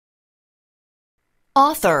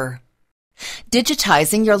Author.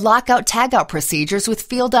 Digitizing your lockout-tagout procedures with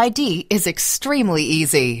Field ID is extremely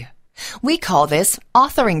easy. We call this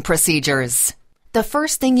authoring procedures. The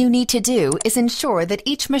first thing you need to do is ensure that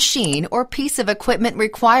each machine or piece of equipment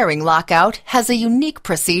requiring lockout has a unique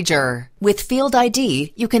procedure. With Field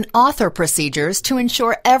ID, you can author procedures to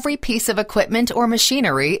ensure every piece of equipment or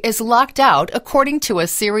machinery is locked out according to a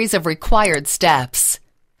series of required steps.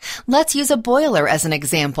 Let's use a boiler as an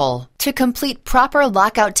example. To complete proper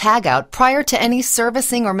lockout-tagout prior to any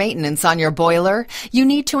servicing or maintenance on your boiler, you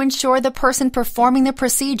need to ensure the person performing the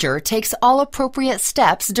procedure takes all appropriate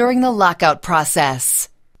steps during the lockout process.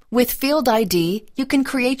 With Field ID, you can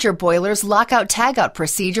create your boiler's lockout-tagout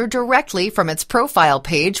procedure directly from its profile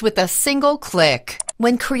page with a single click.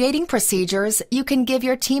 When creating procedures, you can give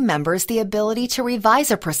your team members the ability to revise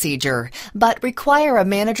a procedure, but require a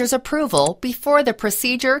manager's approval before the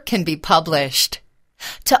procedure can be published.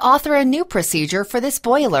 To author a new procedure for this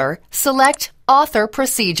boiler, select Author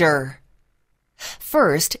Procedure.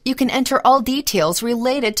 First, you can enter all details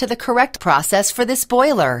related to the correct process for this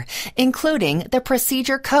boiler, including the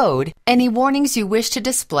procedure code, any warnings you wish to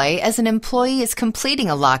display as an employee is completing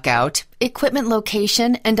a lockout, equipment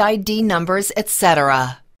location and ID numbers,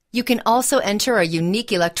 etc. You can also enter a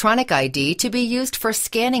unique electronic ID to be used for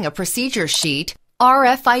scanning a procedure sheet,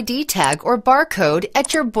 RFID tag or barcode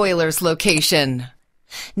at your boiler's location.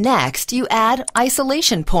 Next, you add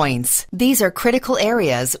isolation points. These are critical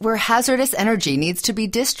areas where hazardous energy needs to be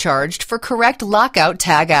discharged for correct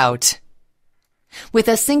lockout-tagout. With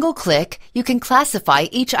a single click, you can classify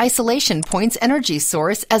each isolation point's energy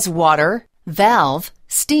source as water, valve,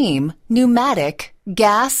 steam, pneumatic,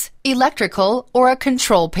 gas, electrical, or a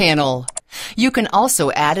control panel. You can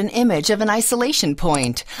also add an image of an isolation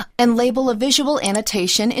point and label a visual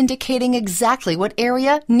annotation indicating exactly what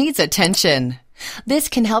area needs attention. This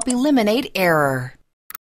can help eliminate error.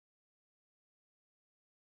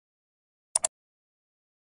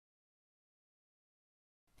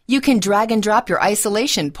 You can drag and drop your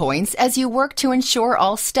isolation points as you work to ensure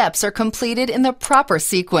all steps are completed in the proper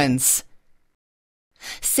sequence.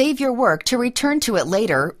 Save your work to return to it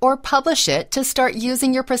later or publish it to start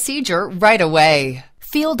using your procedure right away.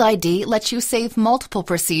 Field ID lets you save multiple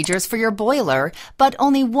procedures for your boiler, but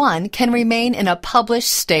only one can remain in a published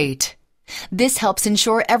state. This helps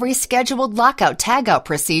ensure every scheduled lockout-tagout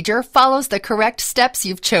procedure follows the correct steps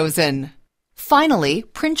you've chosen. Finally,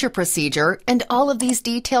 print your procedure, and all of these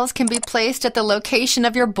details can be placed at the location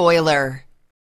of your boiler.